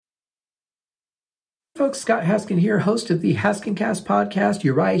Folks, Scott Haskin here, host of the Haskincast podcast,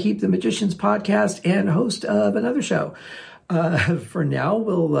 Uriah Heep, the Magician's podcast, and host of another show. For now,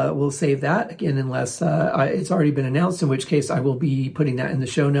 we'll save that again, unless it's already been announced, in which case I will be putting that in the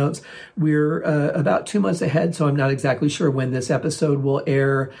show notes. We're about 2 months ahead, so I'm not exactly sure when this episode will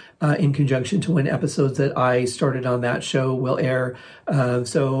air in conjunction to when episodes that I started on that show will air.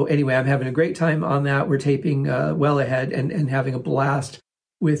 So anyway, I'm having a great time on that. We're taping well ahead and having a blast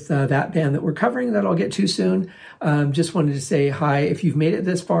with that band that we're covering that I'll get to soon. Just wanted to say hi. If you've made it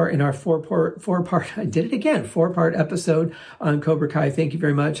this far in our four-part episode on Cobra Kai, thank you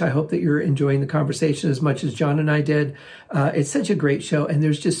very much. I hope that you're enjoying the conversation as much as John and I did. It's such a great show, and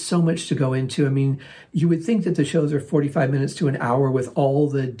there's just so much to go into. I mean, you would think that the shows are 45 minutes to an hour with all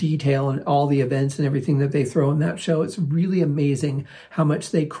the detail and all the events and everything that they throw in that show. It's really amazing how much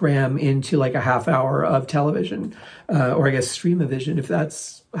they cram into like a half hour of television, or I guess stream-o-vision, if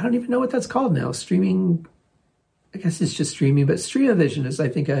that's, I don't even know what that's called now. Streaming, I guess it's just streaming, but stream-o-vision is, I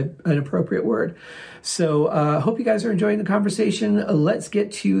think, an appropriate word. So hope you guys are enjoying the conversation. Let's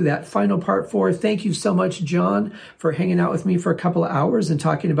get to that final part 4. Thank you so much, John, for hanging out with me for a couple of hours and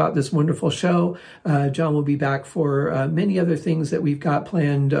talking about this wonderful show. John will be back for many other things that we've got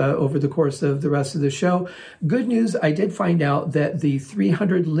planned over the course of the rest of the show. Good news, I did find out that the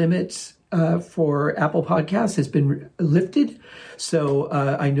 300 limit for Apple Podcasts has been lifted. So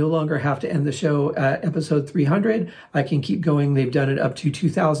I no longer have to end the show at episode 300. I can keep going. They've done it up to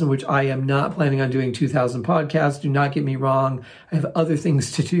 2,000, which I am not planning on doing 2,000 podcasts. Do not get me wrong. I have other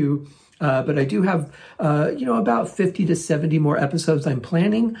things to do. But I do have, about 50 to 70 more episodes I'm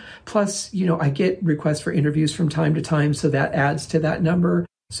planning. Plus, I get requests for interviews from time to time. So that adds to that number.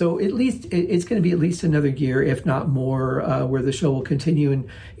 So at least it's going to be at least another year, if not more, where the show will continue. And,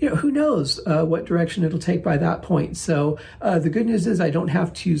 who knows what direction it'll take by that point. So the good news is I don't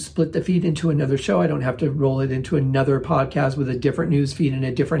have to split the feed into another show. I don't have to roll it into another podcast with a different news feed and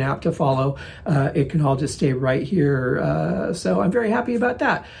a different app to follow. It can all just stay right here. So I'm very happy about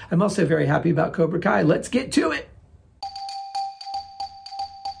that. I'm also very happy about Cobra Kai. Let's get to it.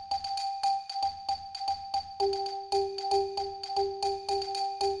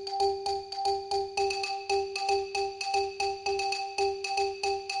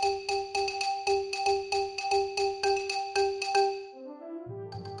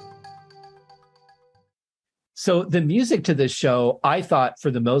 So the music to this show, I thought,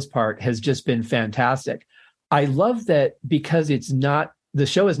 for the most part, has just been fantastic. I love that because the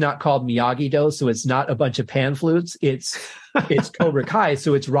show is not called Miyagi-Do, so it's not a bunch of pan flutes. It's Cobra Kai,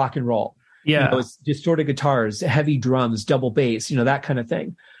 so it's rock and roll. Yeah, it's distorted guitars, heavy drums, double bass, that kind of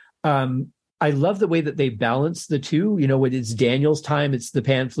thing. I love the way that they balance the two. When it's Daniel's time, it's the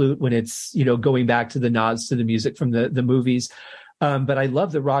pan flute. When it's going back to the nods to the music from the movies. But I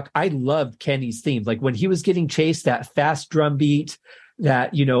love the rock. I loved Kenny's theme. Like when he was getting chased, that fast drum beat,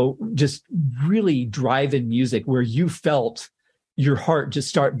 that, just really driving music where you felt your heart just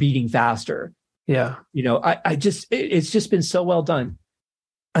start beating faster. Yeah. It's just been so well done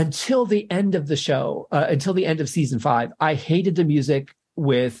until the end of the show, until the end of season 5. I hated the music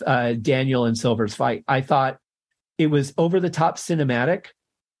with Daniel and Silver's fight. I thought it was over the top cinematic.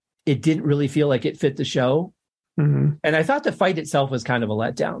 It didn't really feel like it fit the show. Mm-hmm. And I thought the fight itself was kind of a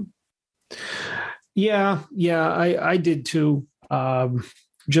letdown. Yeah, I did too.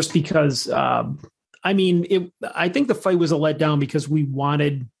 Just because, I think the fight was a letdown because we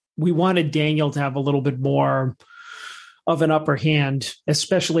wanted Daniel to have a little bit more of an upper hand,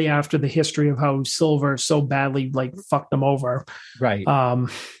 especially after the history of how Silver so badly fucked them over. Right.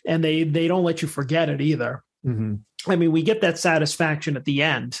 And they don't let you forget it either. Mm-hmm. We get that satisfaction at the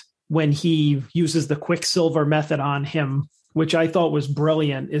end when he uses the Quicksilver method on him, which I thought was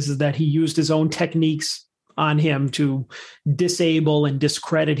brilliant, is that he used his own techniques on him to disable and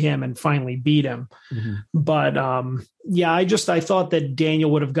discredit him and finally beat him. Mm-hmm. But I thought that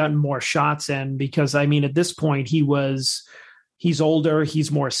Daniel would have gotten more shots in because, at this point he's older, he's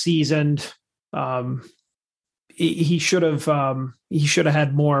more seasoned. He should have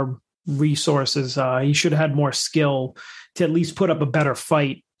had more resources. He should have had more skill to at least put up a better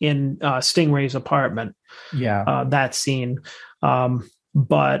fight in Stingray's apartment. Yeah. That scene. It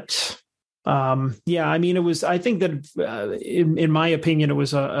was, I think that in my opinion, it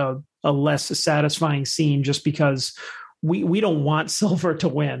was a less satisfying scene just because we don't want Silver to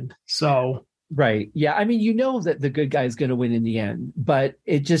win. So. Right. Yeah. That the good guy is going to win in the end, but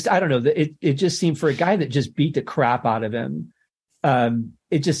it just, I don't know, it just seemed for a guy that just beat the crap out of him.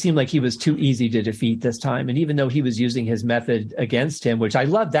 It just seemed like he was too easy to defeat this time. And even though he was using his method against him, which I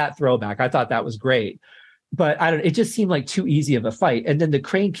love that throwback, I thought that was great. But I don't. It just seemed like too easy of a fight, and then the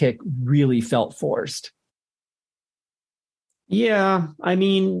crane kick really felt forced. Yeah, I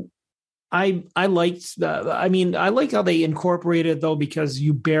mean, I liked I like how they incorporated it, though, because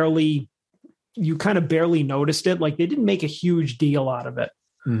you kind of barely noticed it. Like they didn't make a huge deal out of it.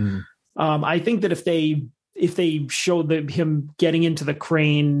 Mm. I think that if they showed him getting into the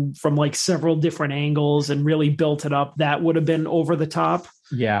crane from like several different angles and really built it up, that would have been over the top.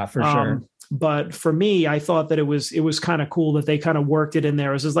 Yeah, for sure. But for me, I thought that it was kind of cool that they kind of worked it in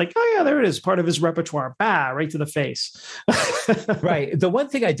there. It was just like, oh yeah, there it is, part of his repertoire. Bah, right to the face. Right. The one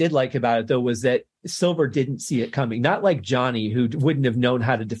thing I did like about it, though, was that Silver didn't see it coming. Not like Johnny, who wouldn't have known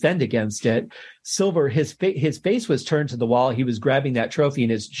how to defend against it. Silver, his face was turned to the wall. He was grabbing that trophy,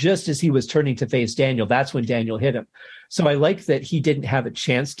 and it's just as he was turning to face Daniel, that's when Daniel hit him. So I like that he didn't have a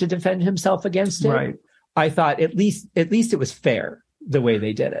chance to defend himself against it. Right. I thought at least it was fair the way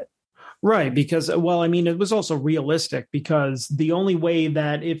they did it. Right, because well, I mean, it was also realistic, because the only way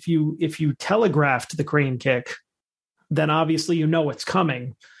that if you telegraphed the crane kick, then obviously you know it's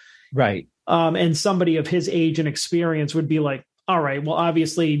coming. Right. And somebody of his age and experience would be like, all right, well,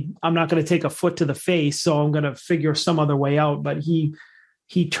 obviously I'm not going to take a foot to the face, so I'm going to figure some other way out. But he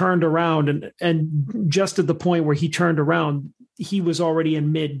turned around, and just at the point where he turned around, he was already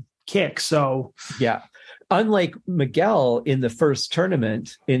in mid kick. So yeah. Unlike Miguel in the first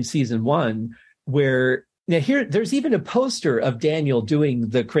tournament in season 1, where now here there's even a poster of Daniel doing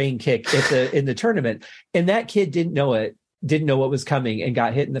the crane kick in the tournament, and that kid didn't know what was coming and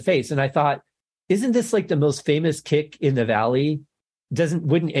got hit in the face. And I thought, isn't this like the most famous kick in the Valley?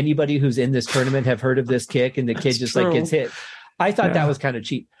 Wouldn't anybody who's in this tournament have heard of this kick? And the kid just like gets hit. I thought that was kind of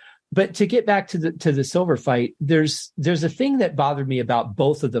cheap. But to get back to the Silver fight, there's a thing that bothered me about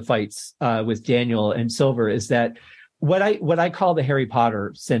both of the fights with Daniel and Silver, is that what I call the Harry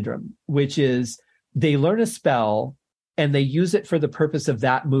Potter syndrome, which is they learn a spell and they use it for the purpose of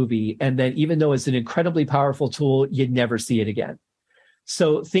that movie, and then even though it's an incredibly powerful tool, you'd never see it again.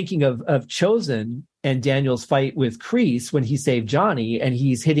 So thinking of Chosen and Daniel's fight with Kreese when he saved Johnny and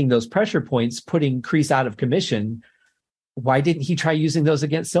he's hitting those pressure points, putting Kreese out of commission. Why didn't he try using those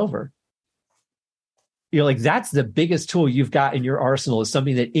against Silver? You're like, that's the biggest tool you've got in your arsenal, is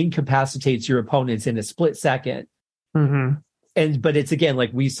something that incapacitates your opponents in a split second. Mm-hmm. But it's, again,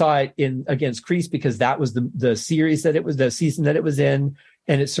 like we saw it against Kreese because that was the series that it was, the season that it was in,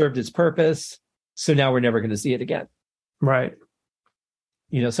 and it served its purpose. So now we're never going to see it again. Right.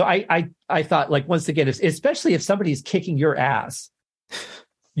 So I thought, like, once again, especially if somebody's kicking your ass,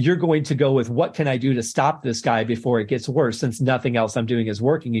 you're going to go with, what can I do to stop this guy before it gets worse, since nothing else I'm doing is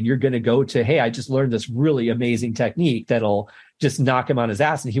working? And you're going to go to, hey, I just learned this really amazing technique that'll just knock him on his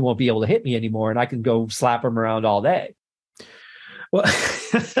ass and he won't be able to hit me anymore. And I can go slap him around all day.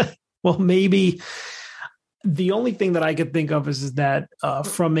 Well, maybe the only thing that I could think of is that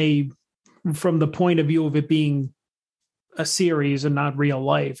from the point of view of it being a series and not real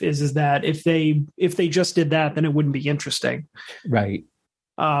life, is that if they just did that, then it wouldn't be interesting. Right.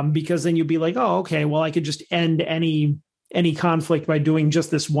 Because then you'd be like, oh, okay, well, I could just end any conflict by doing just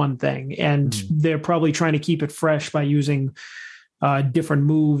this one thing. And they're probably trying to keep it fresh by using different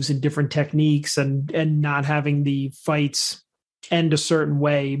moves and different techniques, and not having the fights end a certain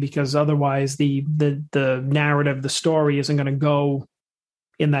way, because otherwise the narrative, the story isn't going to go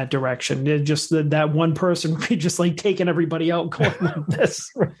in that direction. It just that one person would be just like taking everybody out going like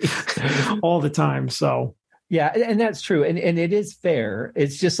this all the time. So yeah, and that's true. And it is fair.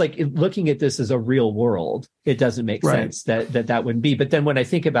 It's just like looking at this as a real world, it doesn't make sense that wouldn't be. But then when I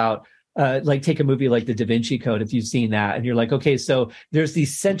think about like take a movie like The Da Vinci Code, if you've seen that, and you're like, okay, so there's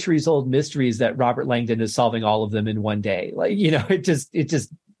these centuries old mysteries that Robert Langdon is solving all of them in one day. Like, it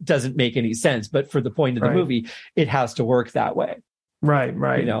just doesn't make any sense. But for the point of the movie, it has to work that way. Right.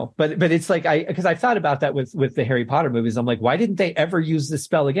 But it's like, because I've thought about that with the Harry Potter movies. I'm like, why didn't they ever use this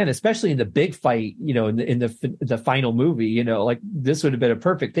spell again, especially in the big fight, in the final movie, like this would have been a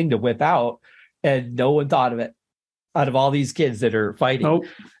perfect thing to whip out, and no one thought of it out of all these kids that are fighting.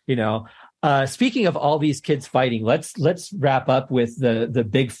 Speaking of all these kids fighting, let's wrap up with the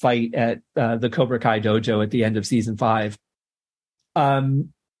big fight at the Cobra Kai dojo at the end of season 5.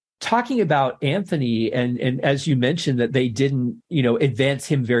 Talking about Anthony, and as you mentioned that they didn't, advance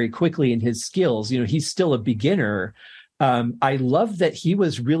him very quickly in his skills. He's still a beginner. I love that he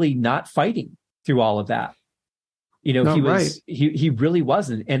was really not fighting through all of that. He really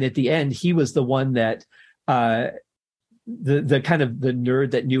wasn't. And at the end, he was the one that the kind of the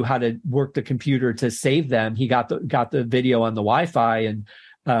nerd that knew how to work the computer to save them. He got the video on the Wi-Fi, and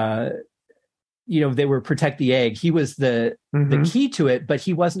they were protect the egg. He was the key to it, but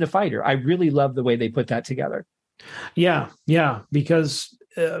he wasn't a fighter. I really love the way they put that together. Yeah, because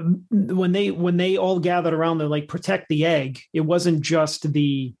when they all gathered around, they're like, protect the egg. It wasn't just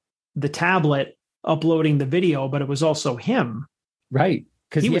the tablet uploading the video, but it was also him. Right.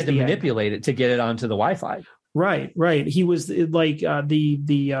 Because he had to manipulate egg. it to get it onto the Wi-Fi. Right. He was like the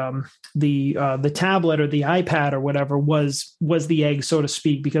tablet or the iPad or whatever was the egg, so to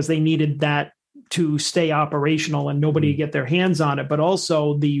speak, because they needed that to stay operational and nobody get their hands on it. But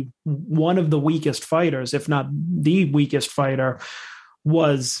also one of the weakest fighters, if not the weakest fighter,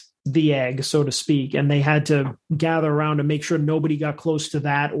 was the egg, so to speak. And they had to gather around to make sure nobody got close to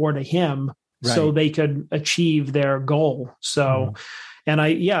that or to him, so they could achieve their goal. So, and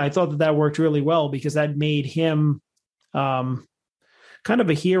I thought that worked really well, because that made him kind of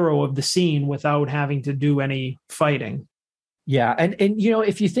a hero of the scene without having to do any fighting. Yeah. And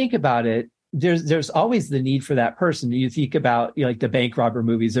if you think about it, there's always the need for that person. You think about like the bank robber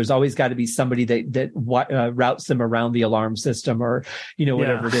movies. There's always got to be somebody that routes them around the alarm system, or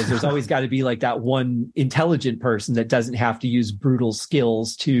whatever it is. There's always got to be like that one intelligent person that doesn't have to use brutal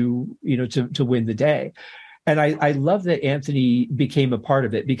skills to win the day. And I love that Anthony became a part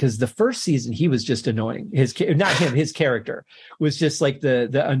of it, because the first season he was just annoying. His character was just like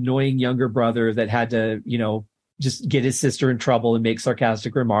the annoying younger brother that had to just get his sister in trouble and make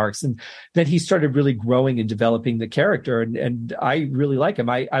sarcastic remarks. And then he started really growing and developing the character. And I really like him.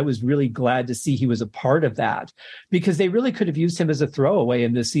 I was really glad to see he was a part of that, because they really could have used him as a throwaway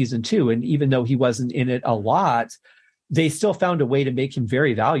in this season too. And even though he wasn't in it a lot, they still found a way to make him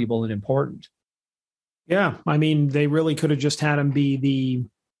very valuable and important. Yeah. I mean, they really could have just had him be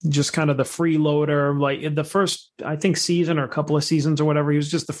just kind of the freeloader. Like in the first, I think, season or a couple of seasons or whatever, he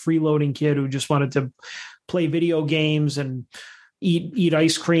was just the freeloading kid who just wanted to play video games and eat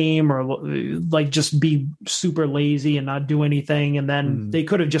ice cream, or like just be super lazy and not do anything. And then they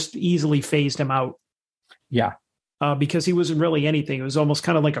could have just easily phased him out. Yeah. Because he wasn't really anything. It was almost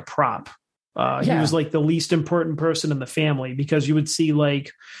kind of like a prop. He was like the least important person in the family, because you would see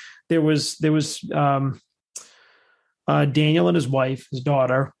like there was Daniel and his wife, his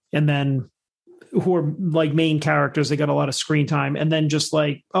daughter, and then who are like main characters. They got a lot of screen time, and then just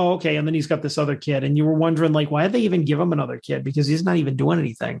like, oh, okay. And then he's got this other kid, and you were wondering like, why did they even give him another kid? Because he's not even doing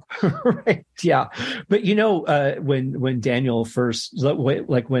anything. Right. Yeah. But when Daniel first,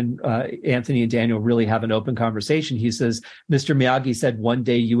 like when Anthony and Daniel really have an open conversation, he says, Mr. Miyagi said one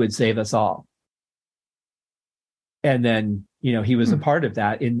day you would save us all. And then, he was a part of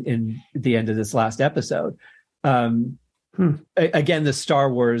that in the end of this last episode. Again, the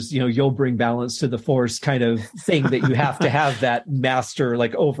Star Wars, you'll bring balance to the Force kind of thing, that you have to have that master,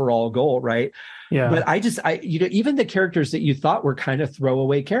 like, overall goal, right? Yeah. But even the characters that you thought were kind of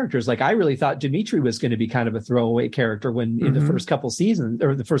throwaway characters, like I really thought Dimitri was going to be kind of a throwaway character in the first couple seasons,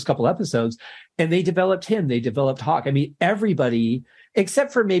 or the first couple episodes, and they developed him, they developed Hawk. I mean, everybody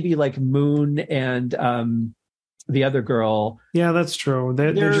except for maybe like Moon and the other girl. Yeah, that's true.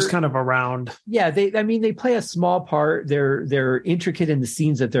 They're just kind of around. Yeah, they play a small part. They're intricate in the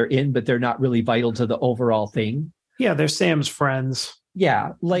scenes that they're in, but they're not really vital to the overall thing. Yeah, they're Sam's friends.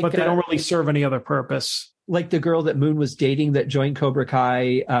 Yeah, but they don't really serve any other purpose. Like the girl that Moon was dating that joined Cobra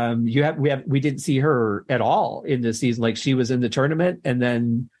Kai. We didn't see her at all in this season. Like, she was in the tournament, and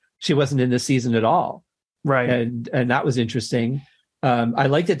then she wasn't in this season at all. Right, and that was interesting. I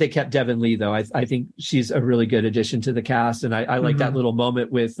like that they kept Devin Lee, though. I think she's a really good addition to the cast. And I like that little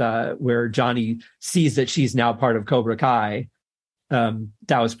moment with where Johnny sees that she's now part of Cobra Kai. That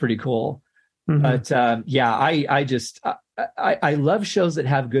was pretty cool. But I love shows that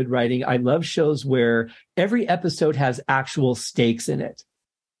have good writing. I love shows where every episode has actual stakes in it.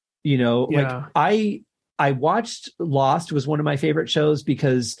 Like I watched Lost, was one of my favorite shows,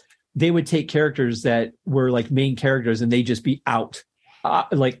 because they would take characters that were like main characters and they just be out.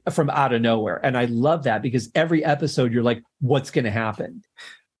 Like from out of nowhere. And I love that, because every episode you're like, what's going to happen?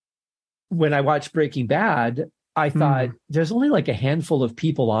 When I watched Breaking Bad, I thought there's only like a handful of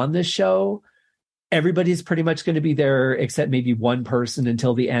people on this show. Everybody's pretty much going to be there except maybe one person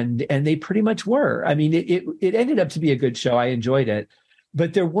until the end. And they pretty much were. I mean, it ended up to be a good show. I enjoyed it.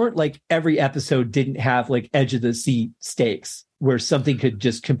 But there weren't like every episode didn't have like edge of the seat stakes where something could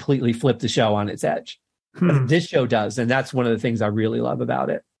just completely flip the show on its edge. This show does, and that's one of the things I really love about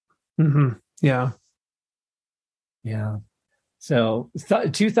it. Yeah. So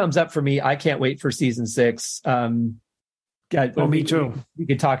 2 thumbs up for me. I can't wait for season 6. God, me too. We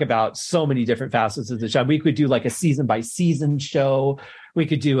could talk about so many different facets of the show. We could do like a season by season show. We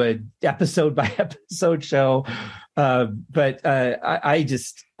could do a episode by episode show. I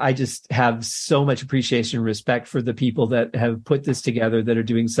just have so much appreciation and respect for the people that have put this together, that are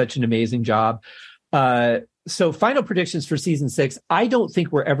doing such an amazing job. So final predictions for season 6. I don't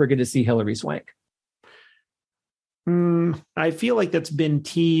think we're ever going to see Hilary Swank. I feel like that's been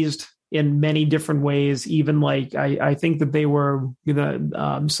teased in many different ways. Even like, I think that they were,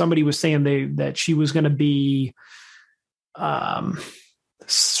 somebody was saying that she was going to be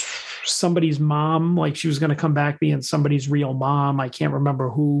somebody's mom, like she was going to come back being somebody's real mom. I can't remember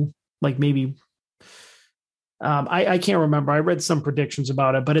who, like maybe, I can't remember. I read some predictions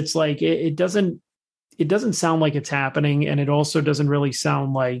about it, but it's like, it doesn't sound like it's happening. And it also doesn't really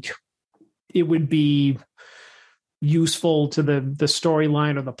sound like it would be useful to the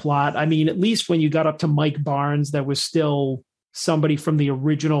storyline or the plot. I mean, at least when you got up to Mike Barnes, that was still somebody from the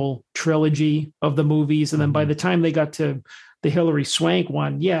original trilogy of the movies. And then by the time they got to the Hilary Swank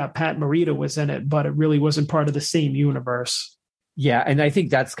one, yeah, Pat Morita was in it, but it really wasn't part of the same universe. Yeah, and I think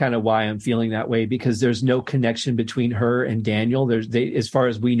that's kind of why I'm feeling that way, because there's no connection between her and Daniel. As far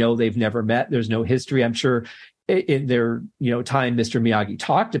as we know, they've never met. There's no history. I'm sure in their time, Mr. Miyagi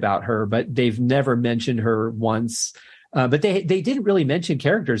talked about her, but they've never mentioned her once. But they didn't really mention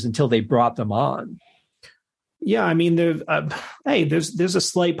characters until they brought them on. Yeah, I mean, there's a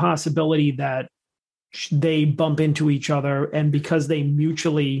slight possibility that they bump into each other, and because they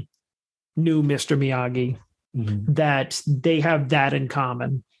mutually knew Mr. Miyagi, that they have that in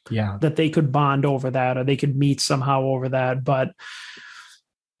common. Yeah, that they could bond over that, or they could meet somehow over that. But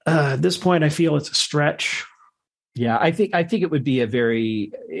at this point, I feel it's a stretch. Yeah, I think it would be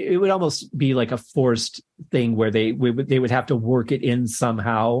it would almost be like a forced thing where they would have to work it in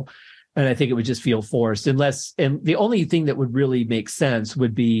somehow. And I think it would just feel forced, and the only thing that would really make sense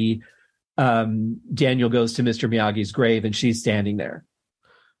would be Daniel goes to Mr. Miyagi's grave and she's standing there,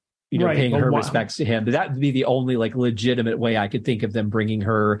 right, paying her respects to him. But that would be the only like legitimate way I could think of them bringing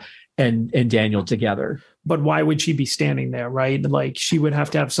her and Daniel together. But why would she be standing there, right? Like she would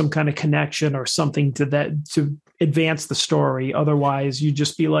have to have some kind of connection or something to that to advance the story. Otherwise, you'd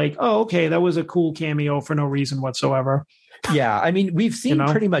just be like, oh, okay, that was a cool cameo for no reason whatsoever. Yeah, I mean, we've seen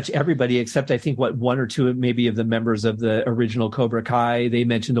pretty much everybody except I think one or two maybe of the members of the original Cobra Kai. They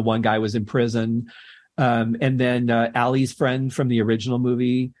mentioned the one guy was in prison, and then Ali's friend from the original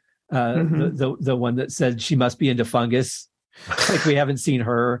movie, the one that said she must be into fungus. Like we haven't seen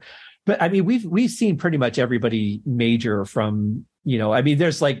her, but I mean we've seen pretty much everybody major from. I mean,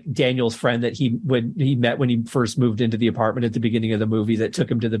 there's like Daniel's friend that he met when he first moved into the apartment at the beginning of the movie that took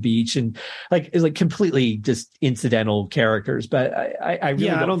him to the beach, and like completely just incidental characters. But I really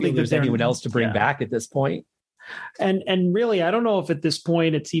don't think there's anyone else to bring back at this point. And really, I don't know if at this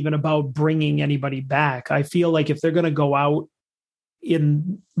point it's even about bringing anybody back. I feel like if they're going to go out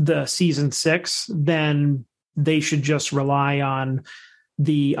in the season 6, then they should just rely on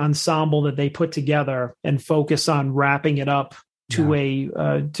the ensemble that they put together and focus on wrapping it up to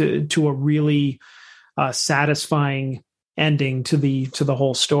a really satisfying ending to the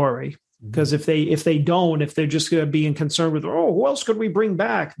whole story. Because if they're just going to be concerned with, who else could we bring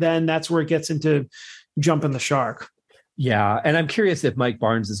back, then that's where it gets into jumping the shark. Yeah, and I'm curious if Mike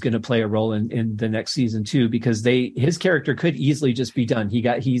Barnes is going to play a role in the next season too, because his character could easily just be done.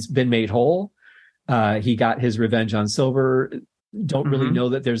 He's been made whole. He got his revenge on Silver. Don't really know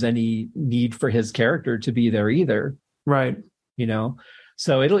that there's any need for his character to be there either. Right.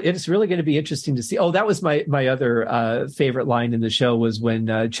 So it's really going to be interesting to see. Oh, that was my other favorite line in the show was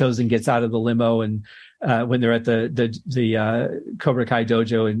when Chosen gets out of the limo and when they're at the Cobra Kai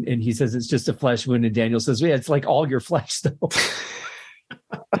dojo and he says it's just a flesh wound, and Daniel says, yeah, it's like all your flesh though.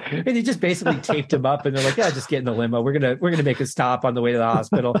 And he just basically taped him up, and they're like, yeah, just get in the limo. We're gonna make a stop on the way to the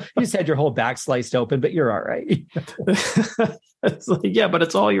hospital. You just had your whole back sliced open, but you're all right. It's like, yeah, but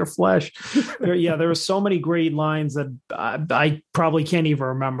it's all your flesh. There were so many great lines that I probably can't even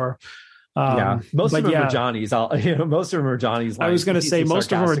remember. Most of them are Johnny's. Most of them are Johnny's lines. I was going to say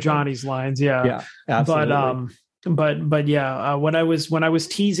most of them are Johnny's lines. Yeah, absolutely. But yeah, when I was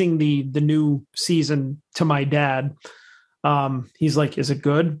teasing the new season to my dad, he's like, "Is it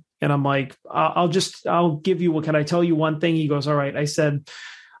good?" And I'm like, "I'll give you. Can I tell you one thing?" He goes, "All right." I said,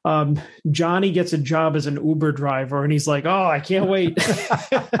 Johnny gets a job as an Uber driver, and he's like, "Oh, I can't wait."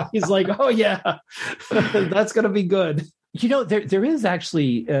 He's like, "Oh yeah, that's gonna be good." There is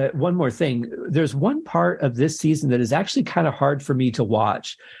actually one more thing. There's one part of this season that is actually kind of hard for me to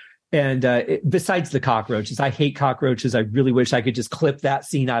watch. And besides the cockroaches, I hate cockroaches. I really wish I could just clip that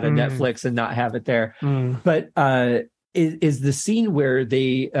scene out of Netflix and not have it there. But is the scene where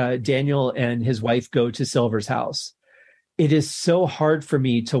Daniel and his wife go to Silver's house. It is so hard for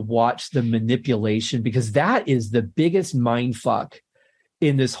me to watch the manipulation, because that is the biggest mind fuck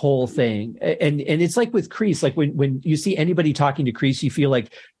in this whole thing. And it's like with Kreese, like when you see anybody talking to Kreese, you feel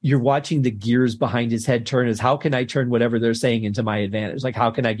like you're watching the gears behind his head turn, as how can I turn whatever they're saying into my advantage? Like,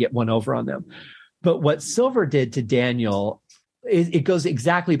 how can I get one over on them? But what Silver did to Daniel, it goes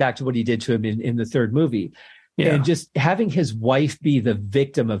exactly back to what he did to him in the third movie. Yeah. And just having his wife be the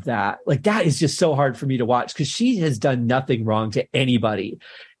victim of that, like, that is just so hard for me to watch, because she has done nothing wrong to anybody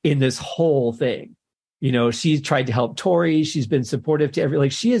in this whole thing. You know, she's tried to help Tori. She's been supportive to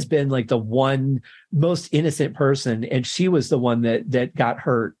like, she has been like the one most innocent person. And she was the one that got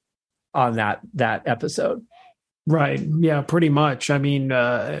hurt on that episode. Right. Yeah, pretty much. I mean,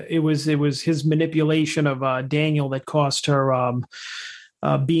 it was his manipulation of Daniel that cost her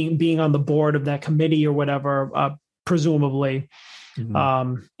being on the board of that committee or whatever, presumably.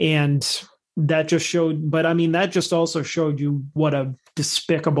 Mm-hmm. And that just showed, but I mean, that just also showed you what a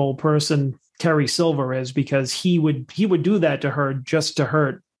despicable person Terry Silver is, because he would do that to her just to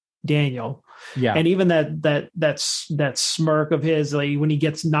hurt Daniel. Yeah. And even that smirk of his, like when he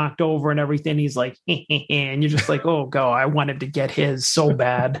gets knocked over and everything, he's like, and you're just like, oh God, I wanted to get his so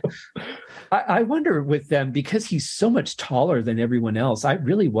bad. I wonder with them, because he's so much taller than everyone else, I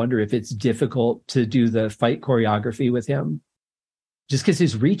really wonder if it's difficult to do the fight choreography with him, just because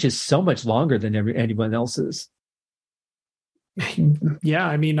his reach is so much longer than anyone else's. Yeah,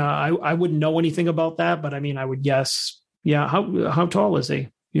 I mean, I wouldn't know anything about that, but I mean, I would guess. Yeah, how tall is he?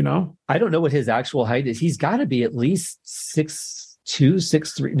 You know, I don't know what his actual height is. He's got to be at least 6'2",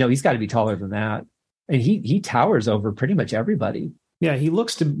 6'3". No, he's got to be taller than that, and he towers over pretty much everybody. Yeah, he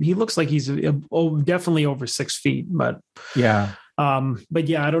looks like he's definitely over 6 feet, but yeah. But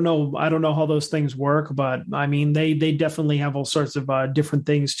yeah, I don't know how those things work, but I mean, they definitely have all sorts of different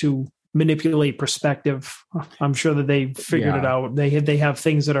things to manipulate perspective. I'm sure that they figured it out. They have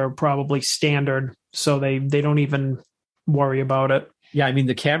things that are probably standard, so they don't even worry about it. Yeah, I mean,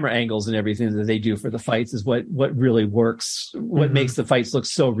 the camera angles and everything that they do for the fights is what really works, what mm-hmm. makes the fights look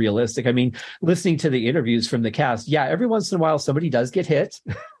so realistic. I mean, listening to the interviews from the cast, yeah, every once in a while somebody does get hit.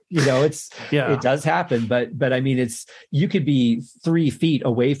 You know, it does happen, but I mean, you could be 3 feet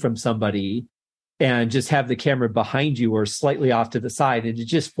away from somebody and just have the camera behind you or slightly off to the side, and it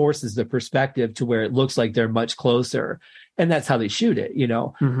just forces the perspective to where it looks like they're much closer. And that's how they shoot it, you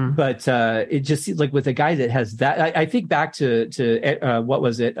know. Mm-hmm. But it just seems like with a guy that has that, I think back to what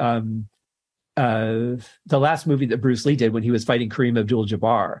was it? The last movie that Bruce Lee did when he was fighting Kareem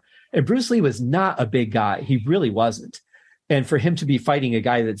Abdul-Jabbar. And Bruce Lee was not a big guy. He really wasn't. And for him to be fighting a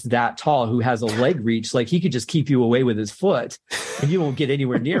guy that's that tall, who has a leg reach, like he could just keep you away with his foot and you won't get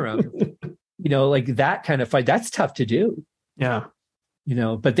anywhere near him. You know, like that kind of fight, that's tough to do. Yeah. You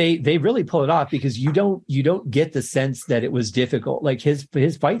know, but they really pull it off, because you don't get the sense that it was difficult. Like his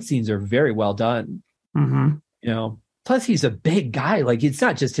fight scenes are very well done. Mm-hmm. You know, plus he's a big guy. Like, it's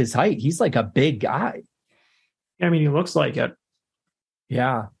not just his height; he's like a big guy. I mean, he looks like it.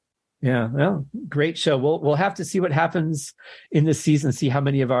 Yeah. Well, great show. We'll have to see what happens in this season. See how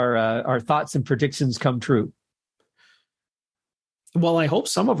many of our thoughts and predictions come true. Well, I hope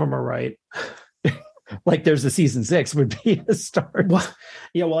some of them are right. Like there's a season 6 would be a start. Well,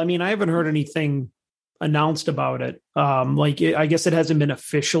 yeah. Well, I mean, I haven't heard anything announced about it. I guess it hasn't been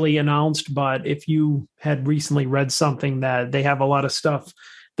officially announced, but if you had recently read something that they have a lot of stuff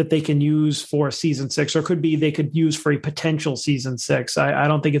that they can use for season 6, or they could use for a potential season 6. I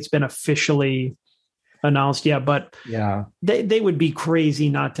don't think it's been officially announced yet, but yeah, they would be crazy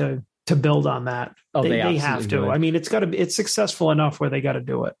not to build on that. Oh, they have to. Would. I mean, it's successful enough where they got to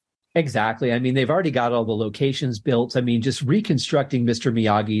do it. Exactly. I mean, they've already got all the locations built. I mean, just reconstructing Mr.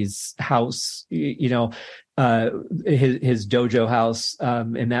 Miyagi's house, you know, his dojo house,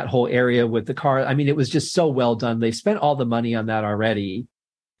 and that whole area with the car. I mean, it was just so well done. They spent all the money on that already.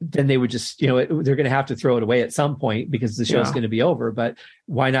 Then they would just, you know, they're going to have to throw it away at some point because the show's going to be over. But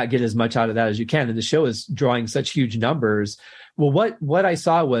why not get as much out of that as you can? And the show is drawing such huge numbers. Well, what I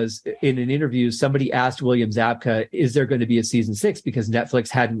saw was in an interview, somebody asked William Zabka, is there going to be a season 6? Because Netflix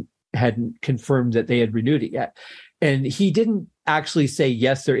hadn't confirmed that they had renewed it yet. And he didn't actually say,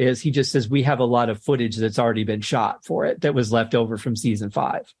 yes, there is. He just says, we have a lot of footage that's already been shot for it that was left over from season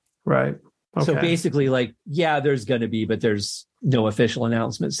 5. Right. Okay. So basically, like, yeah, there's going to be, but there's no official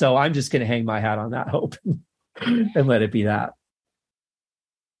announcement. So I'm just going to hang my hat on that hope and let it be that.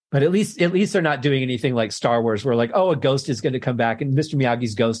 But at least they're not doing anything like Star Wars, where like, oh, a ghost is going to come back and Mr.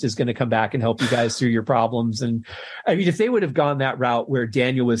 Miyagi's ghost is going to come back and help you guys through your problems. And I mean, if they would have gone that route where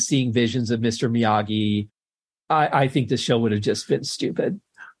Daniel was seeing visions of Mr. Miyagi, I think the show would have just been stupid.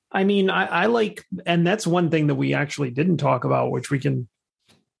 I mean, I like, and that's one thing that we actually didn't talk about, which we can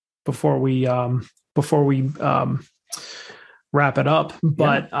before we wrap it up.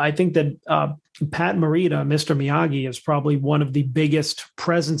 But yeah. I think that Pat Morita, Mr. Miyagi, is probably one of the biggest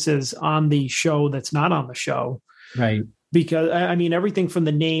presences on the show that's not on the show. Right. Because, I mean, everything from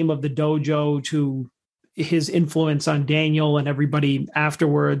the name of the dojo to his influence on Daniel and everybody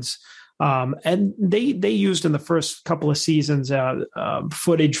afterwards. And they used in the first couple of seasons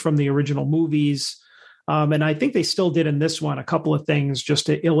footage from the original movies. And I think they still did in this one a couple of things just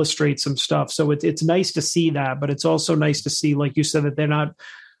to illustrate some stuff. So it's nice to see that, but it's also nice to see, like you said, that they're not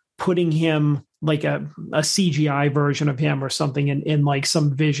putting him like a CGI version of him or something in like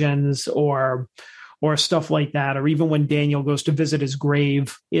some visions or stuff like that. Or even when Daniel goes to visit his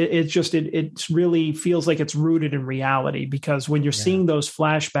grave, it really feels like it's rooted in reality, because when you're seeing those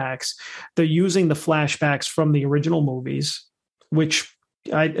flashbacks, they're using the flashbacks from the original movies, which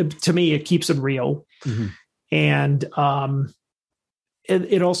to me, it keeps it real. Mm-hmm. And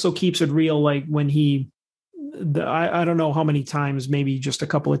it also keeps it real. Like when I don't know how many times, maybe just a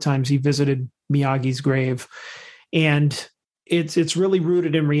couple of times, he visited Miyagi's grave, and it's really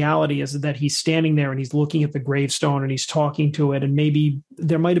rooted in reality, is that he's standing there and he's looking at the gravestone and he's talking to it. And maybe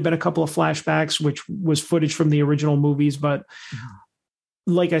there might have been a couple of flashbacks, which was footage from the original movies. But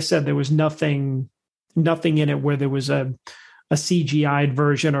like I said, there was nothing in it where there was a CGI'd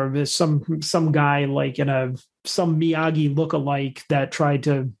version or some guy like in some Miyagi lookalike that tried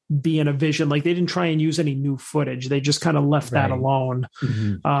to be in a vision. Like they didn't try and use any new footage. They just kind of left that alone.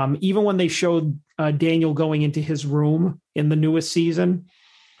 Mm-hmm. Even when they showed Daniel going into his room in the newest season,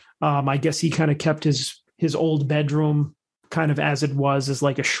 I guess he kind of kept his old bedroom kind of as it was, as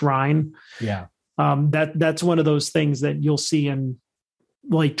like a shrine. Yeah. That's one of those things that you'll see in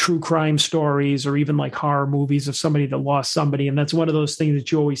like true crime stories or even like horror movies of somebody that lost somebody. And that's one of those things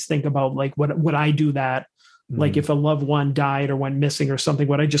that you always think about, like, would I do that? Mm-hmm. Like if a loved one died or went missing or something,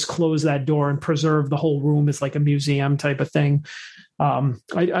 would I just close that door and preserve the whole room as like a museum type of thing?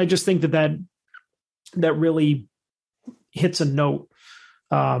 I just think that really hits a note,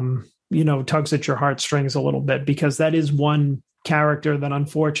 tugs at your heartstrings a little bit, because that is one character that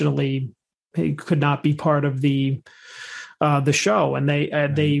unfortunately could not be part of the show. And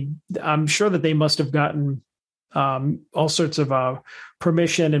they I'm sure that they must have gotten all sorts of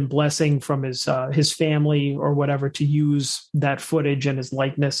permission and blessing from his family or whatever to use that footage and his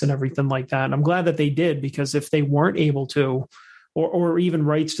likeness and everything like that. And I'm glad that they did, because if they weren't able to, or even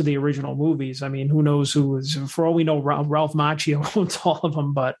rights to the original movies, I mean, who knows who is, for all we know, Ralph Macchio owns all of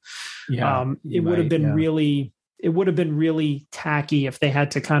them, but it would have been really tacky if they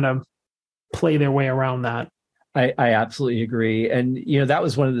had to kind of play their way around that. I absolutely agree. And, that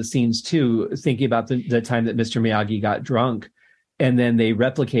was one of the scenes too, thinking about the time that Mr. Miyagi got drunk, and then they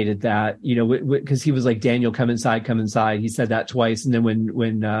replicated that, because he was like, Daniel, come inside. He said that twice. And then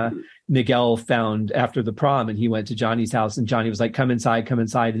when Miguel found after the prom and he went to Johnny's house and Johnny was like, come inside.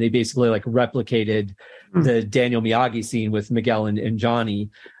 And they basically like replicated the Daniel Miyagi scene with Miguel and Johnny.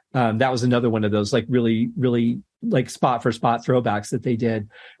 That was another one of those like really, really like spot for spot throwbacks that they did.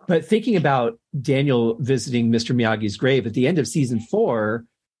 But thinking about Daniel visiting Mr. Miyagi's grave at the end of season 4,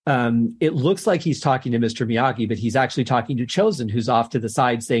 it looks like he's talking to Mr. Miyagi, but he's actually talking to Chosen, who's off to the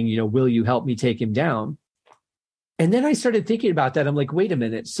side saying, will you help me take him down? And then I started thinking about that. I'm like, wait a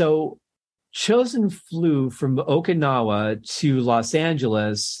minute. So Chosen flew from Okinawa to Los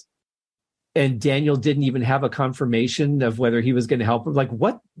Angeles, and Daniel didn't even have a confirmation of whether he was going to help him. Like,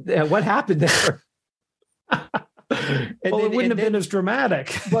 what happened there? It wouldn't have been as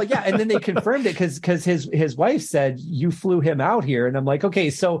dramatic. Well, yeah. And then they confirmed it because his wife said, you flew him out here. And I'm like, okay,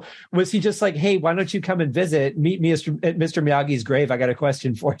 so was he just like, hey, why don't you come and meet me at Mr. Miyagi's grave? I got a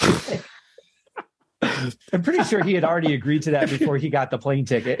question for you. I'm pretty sure he had already agreed to that before he got the plane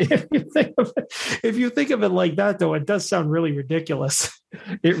ticket. If you think of it like that, though, it does sound really ridiculous.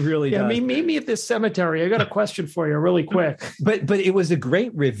 It really does. Meet me at this cemetery. I got a question for you really quick. But it was a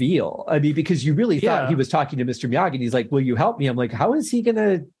great reveal. I mean, because you really thought he was talking to Mr. Miyagi, and he's like, will you help me? I'm like, how is he going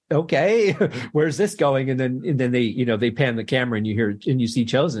to, okay, where's this going? And then they pan the camera and you hear, and you see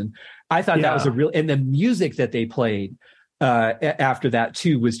Chosen. I thought that was and the music that they played after that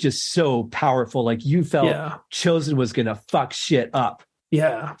too was just so powerful. Like you felt Chosen was going to fuck shit up.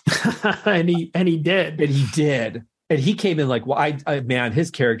 Yeah. and he did. And he did. And he came in like, well, man, his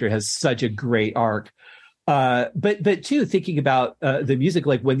character has such a great arc. But too, thinking about the music,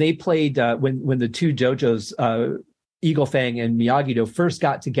 like when they played, when the two dojos, Eagle Fang and Miyagi-Do, first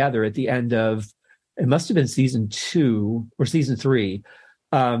got together at the end of, it must have been season 2 or season 3.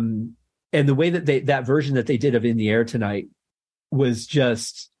 And the way that that version that they did of In the Air Tonight was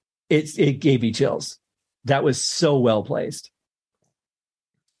just, it gave me chills. That was so well placed.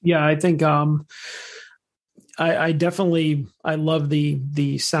 Yeah, I think I definitely love the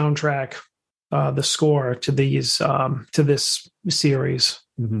soundtrack, the score to this series.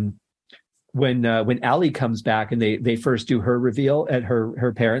 Mm-hmm. When Allie comes back and they first do her reveal at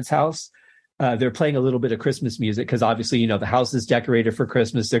her parents' house, they're playing a little bit of Christmas music because obviously, the house is decorated for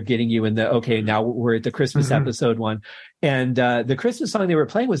Christmas. They're getting you in now we're at the Christmas episode one. And the Christmas song they were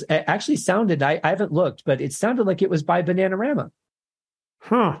playing was actually sounded, I haven't looked, but it sounded like it was by Bananarama.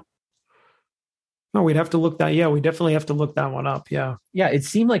 Huh. No, we'd have to look that. Yeah, we definitely have to look that one up. Yeah. Yeah, it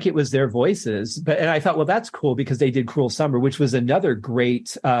seemed like it was their voices. And I thought, well, that's cool because they did Cruel Summer, which was another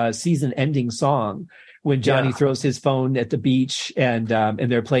great season ending song when Johnny throws his phone at the beach and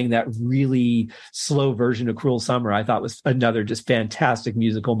they're playing that really slow version of Cruel Summer. I thought was another just fantastic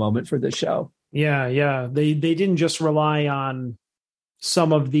musical moment for the show. Yeah. Yeah. They didn't just rely on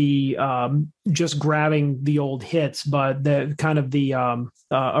some of the just grabbing the old hits, but the kind of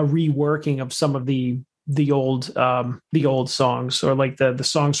a reworking of some of the old songs, or like the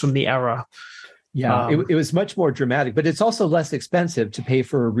songs from the era. Yeah, it was much more dramatic, but it's also less expensive to pay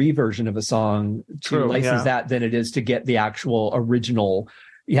for a reversion of a song to license that than it is to get the actual original.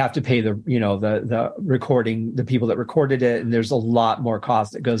 You have to pay the recording, the people that recorded it, and there's a lot more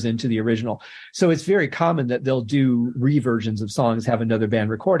cost that goes into the original. So it's very common that they'll do reversions of songs, have another band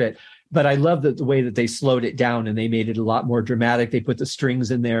record it. But I love the way that they slowed it down and they made it a lot more dramatic. They put the strings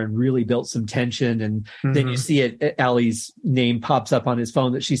in there and really built some tension. And then you see it, Allie's name pops up on his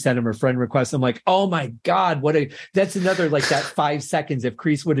phone that she sent him her friend request. I'm like, oh my God, that's another like that 5 seconds. If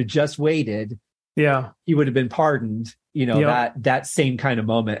Kreese would have just waited, he would have been pardoned. That same kind of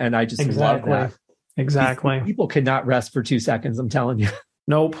moment. And I just love that. Exactly. People cannot rest for 2 seconds. I'm telling you.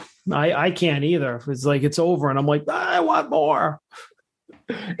 Nope. I can't either. It's like, it's over. And I'm like, I want more.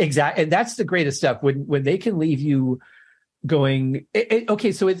 Exactly. And that's the greatest stuff when they can leave you going.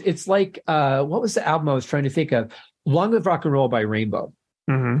 Okay. So it's like, what was the album I was trying to think of? Long Live Rock and Roll by Rainbow.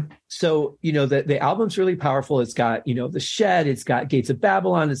 Mm-hmm. So, the album's really powerful. It's got, The Shed, it's got Gates of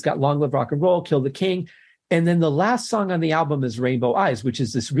Babylon, it's got Long Live Rock and Roll, Kill the King. And then the last song on the album is Rainbow Eyes, which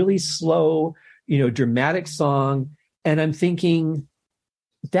is this really slow, dramatic song. And I'm thinking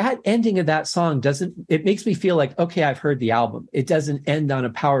that ending of that song it makes me feel like, okay, I've heard the album. It doesn't end on a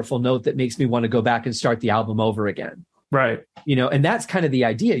powerful note that makes me want to go back and start the album over again. Right. And that's kind of the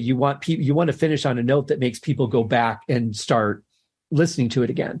idea. You want to finish on a note that makes people go back and start listening to it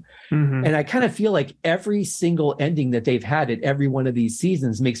again. Mm-hmm. And I kind of feel like every single ending that they've had at every one of these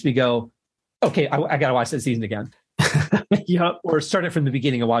seasons makes me go, okay, I got to watch that season again. Yep. Or start it from the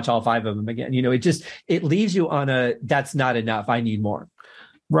beginning and watch all 5 of them again. It leaves you on that's not enough. I need more.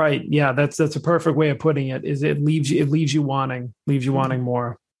 Right. Yeah. That's a perfect way of putting it. Is it leaves you wanting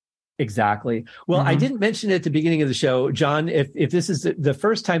more. Exactly. Well, I didn't mention it at the beginning of the show, John. If this is the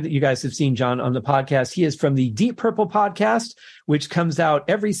first time that you guys have seen John on the podcast, he is from the Deep Purple podcast, which comes out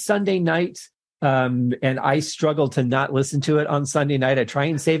every Sunday night. And I struggle to not listen to it on Sunday night. I try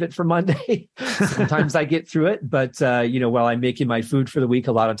and save it for Monday. Sometimes I get through it, but while I'm making my food for the week,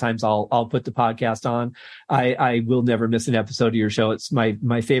 a lot of times I'll put the podcast on. I will never miss an episode of your show. It's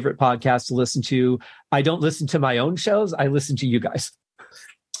my favorite podcast to listen to. I don't listen to my own shows. I listen to you guys.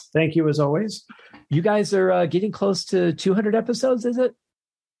 Thank you as always. You guys are getting close to 200 episodes, is it?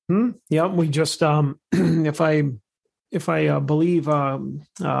 Yeah, we just if I believe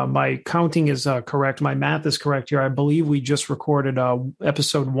my counting is correct, my math is correct here, I believe we just recorded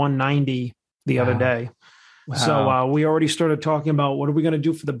episode 190 the other day. Wow. So we already started talking about what are we going to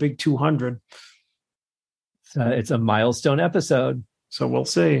do for the big 200. It's a milestone episode. So we'll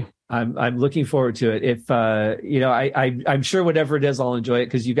see. I'm looking forward to it. If I'm sure whatever it is, I'll enjoy it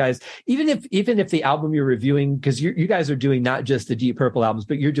because you guys, even if the album you're reviewing, because you guys are doing not just the Deep Purple albums,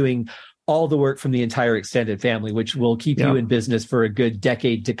 but you're doing all the work from the entire extended family, which will keep you in business for a good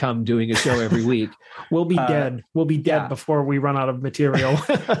decade to come, doing a show every week. We'll be dead. We'll be dead before we run out of material.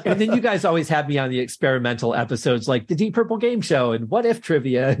 And then you guys always have me on the experimental episodes like the Deep Purple Game Show and What If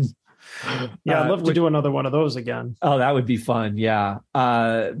Trivia. Yeah, I'd love to do another one of those again. Oh, that would be fun. Yeah.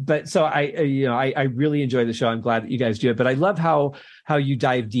 But so I really enjoy the show. I'm glad that you guys do it, but I love how you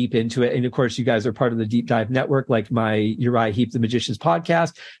dive deep into it. And of course, you guys are part of the Deep Dive Network, like my Uriah Heep the Magicians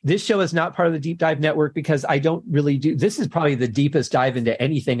podcast. This show is not part of the Deep Dive Network because I don't really this is probably the deepest dive into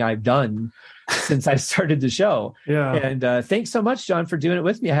anything I've done since I started the show. Yeah. And thanks so much, John, for doing it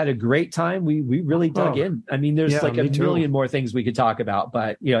with me. I had a great time. We really dug in. I mean, there's like a million more things we could talk about,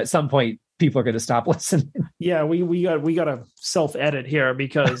 but at some point people are going to stop listening. Yeah, we got to self edit here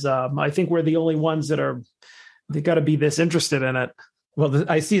because I think we're the only ones they got to be this interested in it. Well,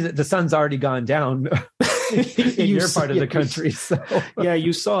 I see that the sun's already gone down in your part of the country. So yeah,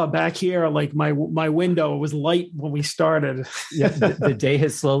 you saw back here, like my window, it was light when we started. Yeah, the day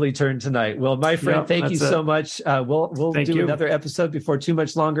has slowly turned to night. Well, my friend, thank you so much. We'll do another episode before too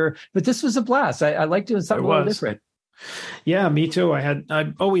much longer. But this was a blast. I like doing something a little different. Yeah, me too.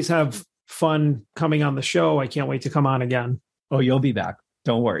 I always have fun coming on the show. I can't wait to come on again. Oh, you'll be back.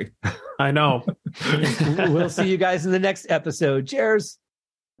 Don't worry. I know. We'll see you guys in the next episode. Cheers.